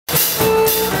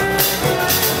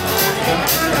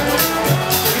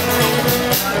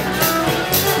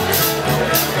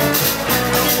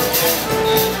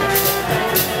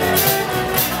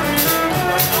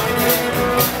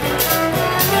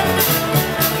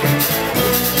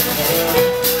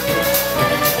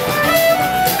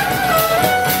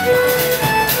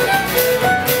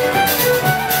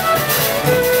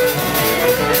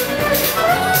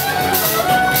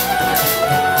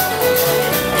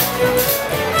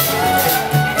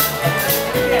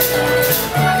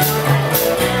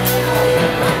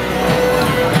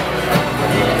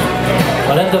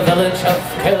village of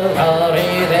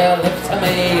Kildare, there lived a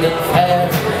maiden fair.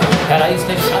 Her eyes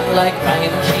did shine like mine,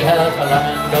 she had a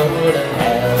long golden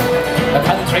hair. A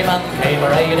countryman came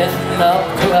riding up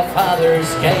to her father's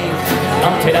gate,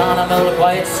 mounted on a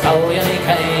milk-white stallion he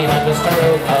came, and Mr.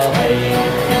 O'Connell.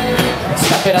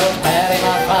 Step it out, Mary,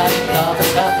 my fine dog,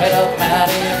 step it out,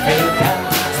 Mary, if you can.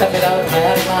 Step it out,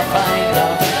 Mary, my fine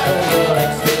dog, and show your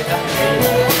legs to the country.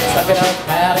 Step it out,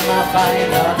 Mary, my fine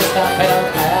dog, step it out,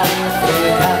 Mary, if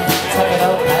you can. Step it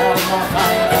out, Mary, my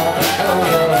fine dog, and show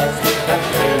your legs to the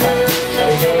country. Show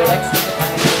your legs to the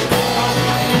country.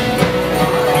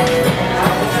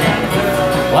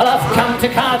 Well, I've come to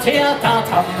Cartier,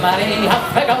 daughter Mary, have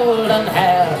the golden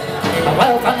hair. A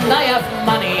wealth and I have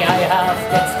money, I have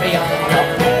goods beyond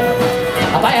compare.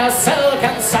 I buy her silk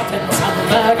and satins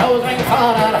and a gold ring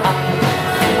for her hand.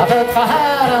 I built for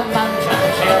her a mansion,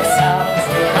 she has servants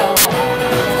to go on.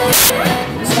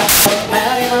 Step out,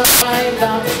 Mary, my fine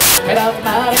dog, step it out,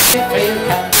 Mary, if you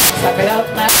can. Step it out,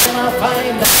 Mary, my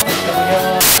fine dog, show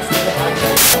your legs to the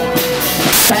country.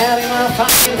 Mary, my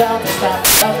fine dog, step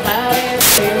it out, Mary, if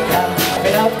you can. Step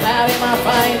it out, Mary, my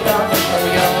fine dog, show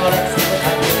your legs to the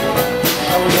country.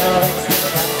 Show your legs to the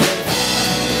country.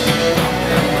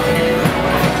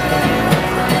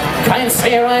 Kind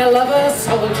sir, I love a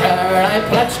soldier, I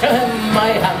pledge to him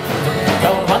my hand.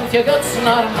 Don't want your goods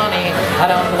nor money, I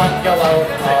don't want your wealth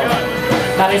or land.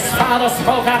 That his father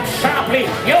spoke up sharply,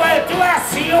 you will do as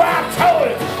you are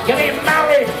told. You'll be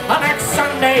married on next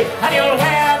Sunday, and you'll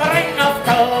wear the ring of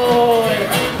gold.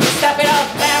 Step it out,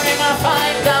 Mary, my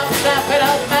fine dog, step it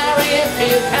out, Mary, if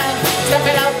you can. Step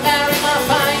it out, Mary, my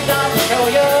fine dog, show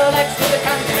your legs to the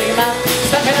countryman.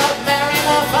 Step it out, Mary,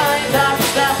 my fine dog,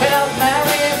 step it out,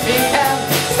 Mary, if you can.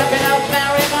 Step it out,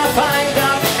 Mary, my fine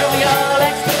dog, show your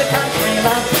legs to the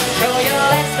countryman. Show your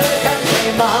legs to the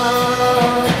countryman.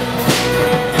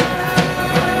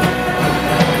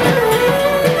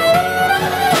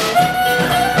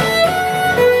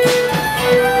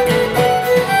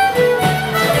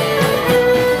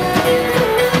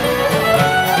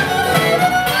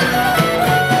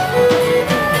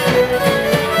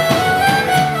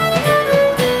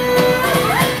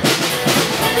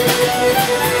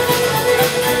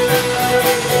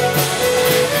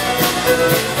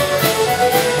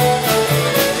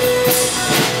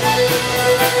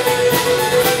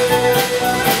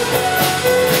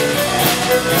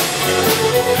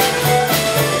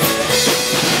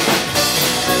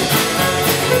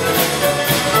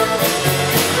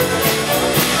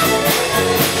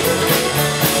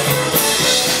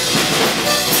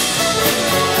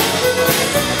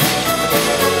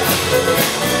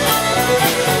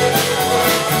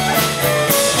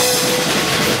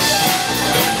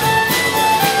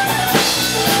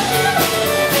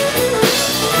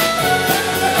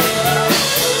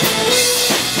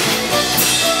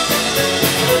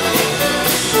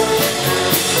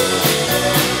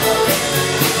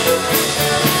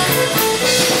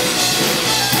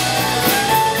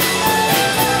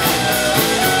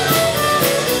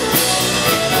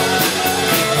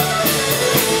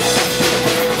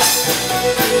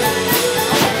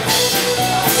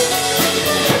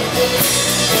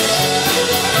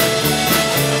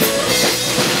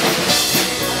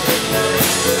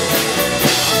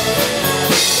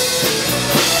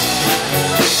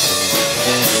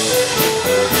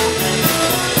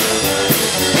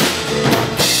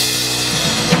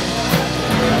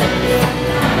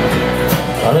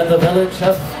 Well, in the village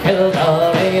of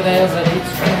Kildare, there's a deep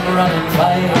stream running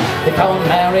by. They found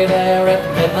Mary there at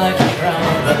midnight,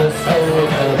 drowned with a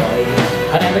soldier boy.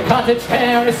 And in the cottage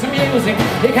there is some music,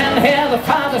 you can hear the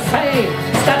father say,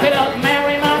 step it